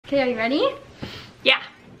Okay, are you ready? Yeah,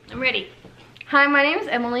 I'm ready. Hi, my name is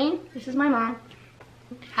Emily. This is my mom.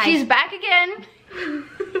 Hi. She's back again.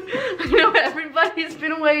 I know everybody's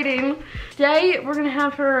been waiting. Today, we're gonna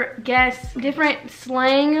have her guess different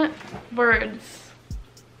slang words.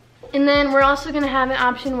 And then we're also gonna have an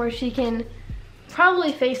option where she can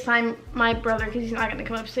probably FaceTime my brother because he's not gonna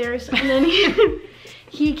come upstairs. And then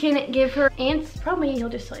he can give her answers. Probably he'll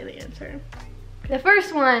just tell you the answer. The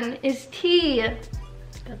first one is tea.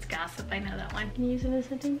 That's gossip, I know that one. Can you use it in a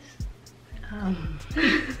sentence?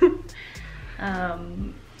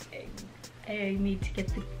 I need to get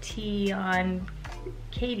the tea on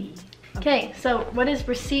Katie. Okay, so what does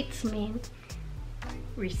receipts mean?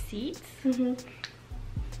 Receipts? Mm-hmm.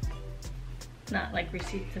 Not like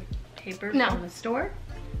receipts of paper No. from the store?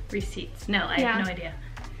 Receipts. No, I Yeah. have no idea.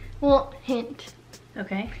 Well, hint.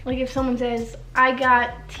 Okay. Like if someone says, I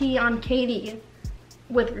got tea on Katie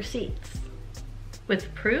with receipts.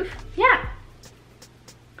 With proof? Yeah.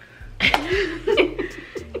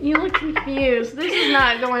 You look confused. This is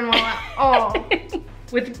not going well at all.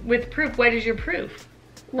 With proof, what is your proof?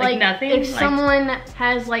 Like nothing? If Like- someone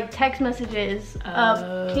has like text messages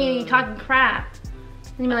of Katie talking crap,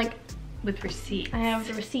 and you're like, With receipts. I have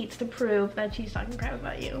the receipts to prove that she's talking crap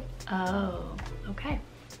about you. Oh, okay.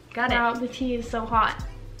 Got Wow, it. the tea is so hot.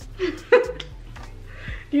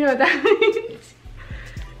 You know what that means?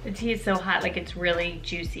 The tea is so hot, like it's really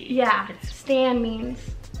juicy. Yeah, It's stan means.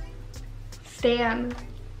 Stan.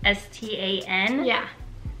 S-T-A-N? Yeah.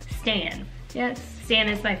 Stan. Yes. Stan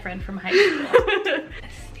is my friend from high school.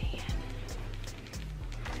 Stan.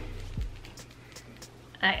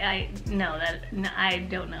 I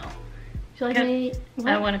don't know. Do you like me?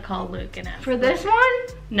 I want to call Luke and ask. For this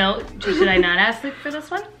one? No, should I not ask Luke for this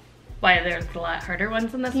one? Why, there's a lot harder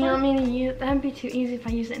ones than this Do you want one? me to use? That'd be too easy if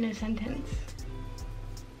I use it in a sentence.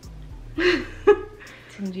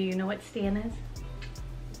 Tim, do you know what Stan is?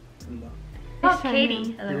 No. Oh, FaceTime Katie, him.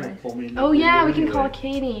 You're gonna otherwise. pull me in the Oh yeah, we video can call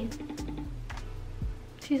anyway. Katie.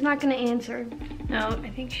 She's not gonna answer. No, I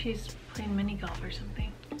think she's playing mini golf or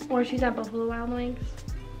something. Or she's at Buffalo Wild Wings.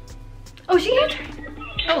 Oh, she answered.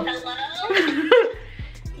 Oh,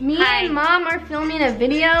 Me Hi. and Mom are filming a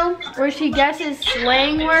video where she guesses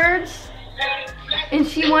slang words. And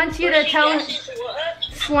she wants you to tell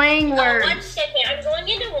slang One words. second, I'm going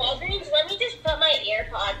into Walgreens. Let me just put my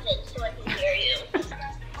AirPods in so I can hear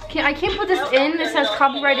you. I can't put this in. This has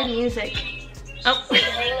copyrighted music. oh.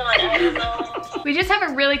 Hang on, I don't know. We just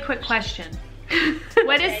have a really quick question.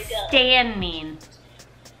 What does Okay, go. Stan mean?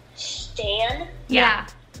 Stan Yeah.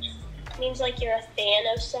 means like you're a fan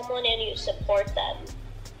of someone and you support them.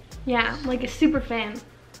 Yeah, like a super fan.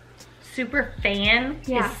 Super fan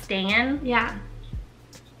Yeah. is Stan? Yeah.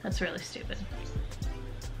 That's really stupid.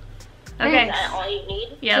 Is Okay. that all you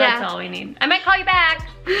need? Yeah, Yeah. that's all we need. I might call you back.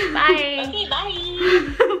 Bye. Okay,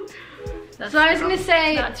 bye. That's So I was gonna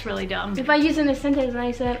say, that's really dumb. if I use it in a sentence and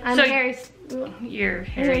I said, I'm So- You're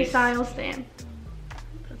Harry Harry. Styles stan.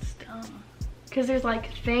 That's dumb. Because there's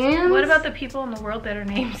like fans. What about the people in the world that are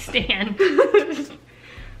named Stan?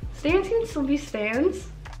 Stans can still be stans.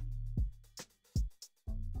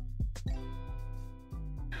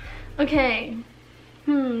 Okay.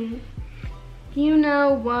 Do you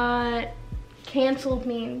know what canceled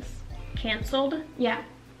means? Canceled? Yeah.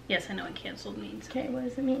 Yes, I know what canceled means. Okay, what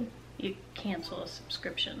does it mean? You cancel a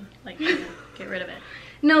subscription. Like, you get rid of it.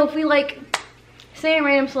 No, if we like say a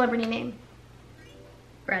random celebrity name.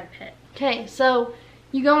 Brad Pitt. Okay, so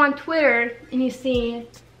you go on Twitter and you see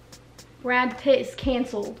Brad Pitt is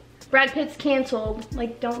canceled. Brad Pitt's canceled.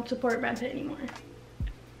 Like, don't support Brad Pitt anymore.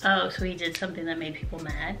 Oh, so he did something that made people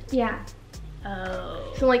mad? Yeah.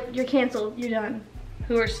 Oh. So like, you're canceled. You're done.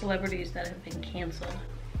 Who are celebrities that have been canceled?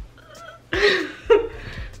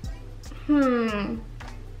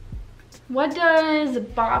 What does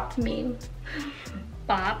bop mean?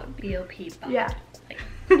 Bop, B-O-P, bop. Yeah. Like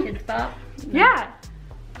kids bop? Yeah.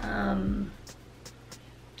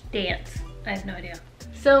 Dance. I have no idea.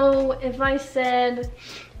 So if I said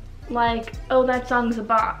like, oh, that song's a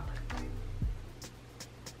bop.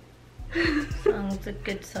 Song's a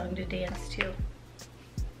good song to dance to.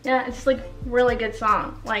 Yeah, it's like really good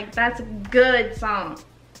song. Like, that's a good song.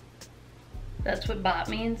 That's what bop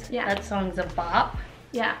means? Yeah. That song's a bop?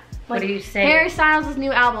 Yeah. What Like, do you say? Harry Styles'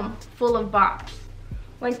 new album, full of bops.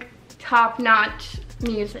 Like, top-notch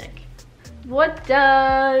music. What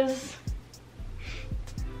does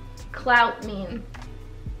clout mean?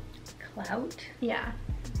 Clout? Yeah.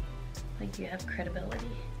 Like you have credibility.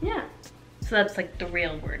 Yeah. So that's like the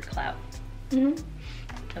real word, clout. hmm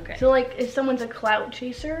Okay. So like if someone's a clout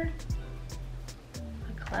chaser.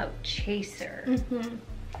 A clout chaser. hmm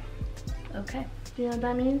Okay. Do you know what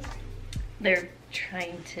that means? They're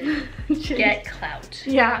trying to get clout.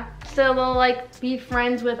 Yeah. So they'll like be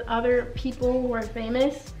friends with other people who are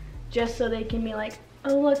famous just so they can be like,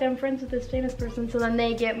 oh look, I'm friends with this famous person. So then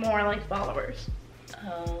they get more like followers.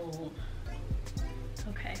 Oh.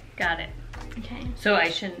 Okay, got it. Okay. So I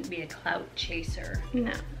shouldn't be a clout chaser.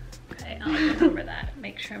 No. Okay, I'll remember that.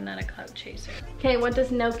 Make sure I'm not a clout chaser. Okay, what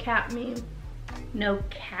does no cap mean? No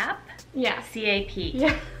cap? Yeah. C-A-P.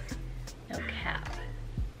 Yeah. No cap.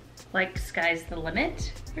 Like sky's the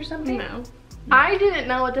limit or something? No. I didn't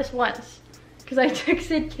know what this was because I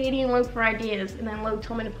texted Katie and Luke for ideas and then Luke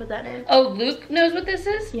told me to put that in. Oh, Luke knows what this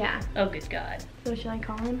is? Yeah. Oh, good God. So should I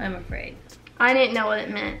call him? I'm afraid. I didn't know what it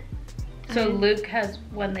meant. So Luke has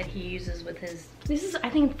one that he uses with his... This is, I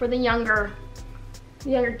think, for the younger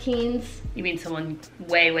teens. You mean someone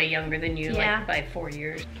way, way younger than you, Yeah. like by 4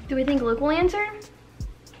 years? Do we think Luke will answer?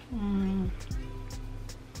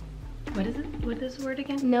 What is it? What is the word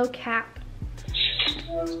again? No cap.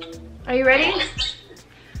 Are you ready?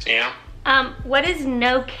 Yeah. What does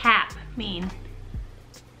no cap mean?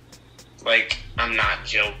 Like, I'm not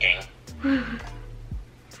joking. Or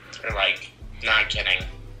like, not kidding.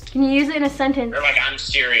 Can you use it in a sentence? Or like, I'm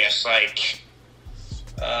serious. Like,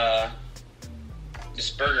 this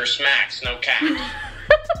burger smacks, no cap.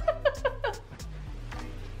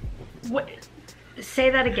 What? Say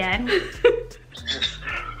that again.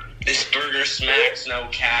 This burger smacks, no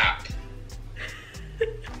cap.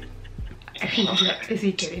 Is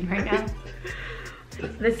he kidding right now?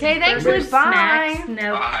 This Okay, thanks, burger Luke. Bye. smacks,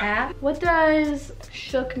 no Bye. cap. What does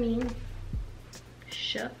shook mean?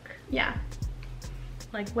 Shook. Yeah.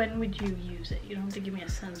 Like, when would you use it? You don't have to give me a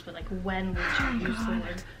sentence, but like, when would you use the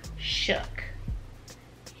word shook?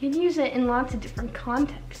 You'd use it in lots of different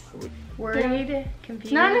contexts. Worried,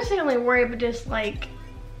 confused. Not necessarily worried, but just like,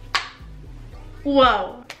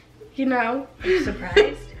 whoa, you know?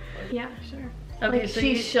 Surprised. Yeah, sure. Okay, Like so she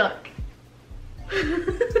you shook.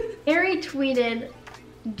 Harry tweeted,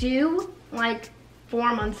 "Do" like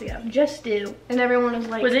 4 months ago. Just do, and everyone was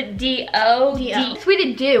like, was it D-O? He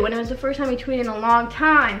tweeted "do," and it was the first time he tweeted in a long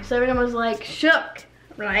time. So everyone was like shook,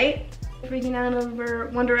 right? Freaking out over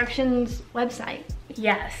One Direction's website.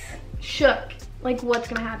 Yes. Shook. Like, what's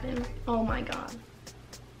gonna happen? Oh my god.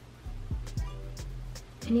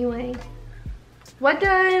 Anyway, what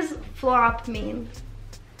does flop mean?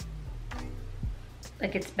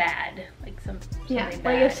 Like it's bad. Like something bad.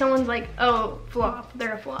 Like if someone's like, oh, flop,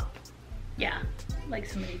 they're a flop. Yeah. Like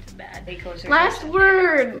somebody's bad. They close their Last doors.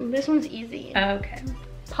 word. This one's easy. Okay.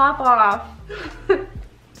 Pop off.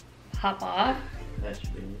 Pop off. That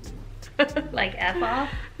should be Like F off.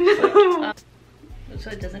 No. So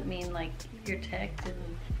it doesn't mean like you're ticked and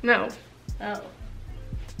No. oh.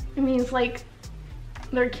 It means like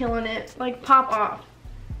they're killing it. Like pop off.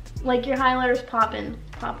 Like your highlighter's popping.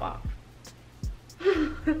 Pop off.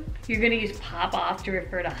 You're gonna use pop off to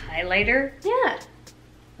refer to highlighter? Yeah.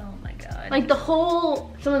 Oh my god. Like the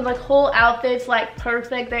whole, someone's like whole outfit's like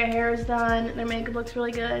perfect. Their hair is done. Their makeup looks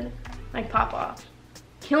really good. Like pop off.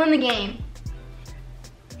 Killing the game.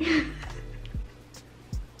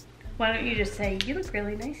 Why don't you just say, you look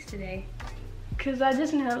really nice today? Cause that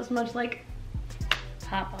doesn't have as much like,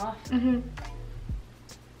 Pop off. mm-hmm.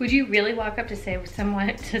 Would you really walk up to someone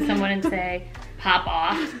and say, pop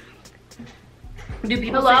off? Do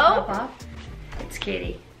people say Hello? pop off? It's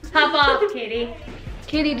Katie. Pop off, Katie.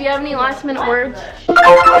 Katie, do you have any last minute words?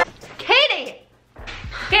 Katie!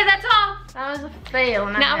 Okay, that's all. That was a fail.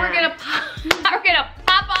 And a Now we're half. gonna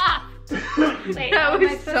pop off. Wait, That how am I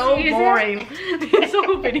was supposed so to use it? boring. This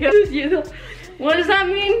whole video is you. What does that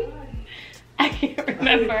mean? I can't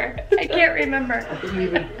remember. I can't remember.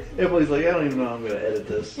 Everybody's like, I don't even know how I'm gonna edit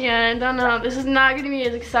this. Yeah, I don't know. This is not gonna be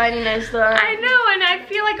as exciting as the. I know, and I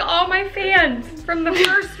feel like all my fans from the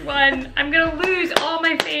first one, I'm gonna lose all my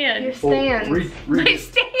Your fans. stands. My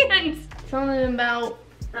stands. Something about.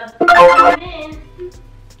 Oh,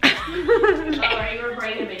 Are you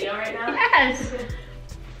recording a video right now? Yes.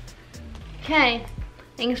 Okay.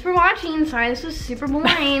 Thanks for watching. Sorry, this was super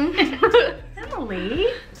boring. Emily.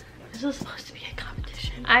 This was supposed to be a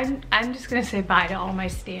competition. I'm just gonna say bye to all my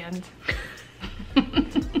stands.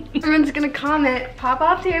 Everyone's gonna comment, pop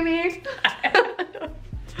off, Tammy.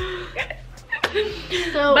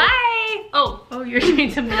 So Bye. Oh, you're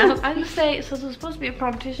saying something else. I just say, so this was supposed to be a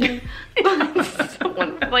competition.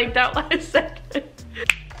 Someone flaked out last second.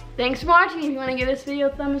 Thanks for watching. If you want to give this video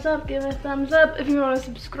a thumbs up, give it a thumbs up. If you want to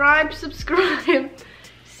subscribe, subscribe.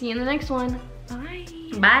 See you in the next one. Bye.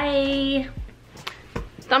 Bye.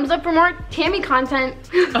 Thumbs up for more Tammy content.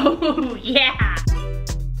 Oh, yeah.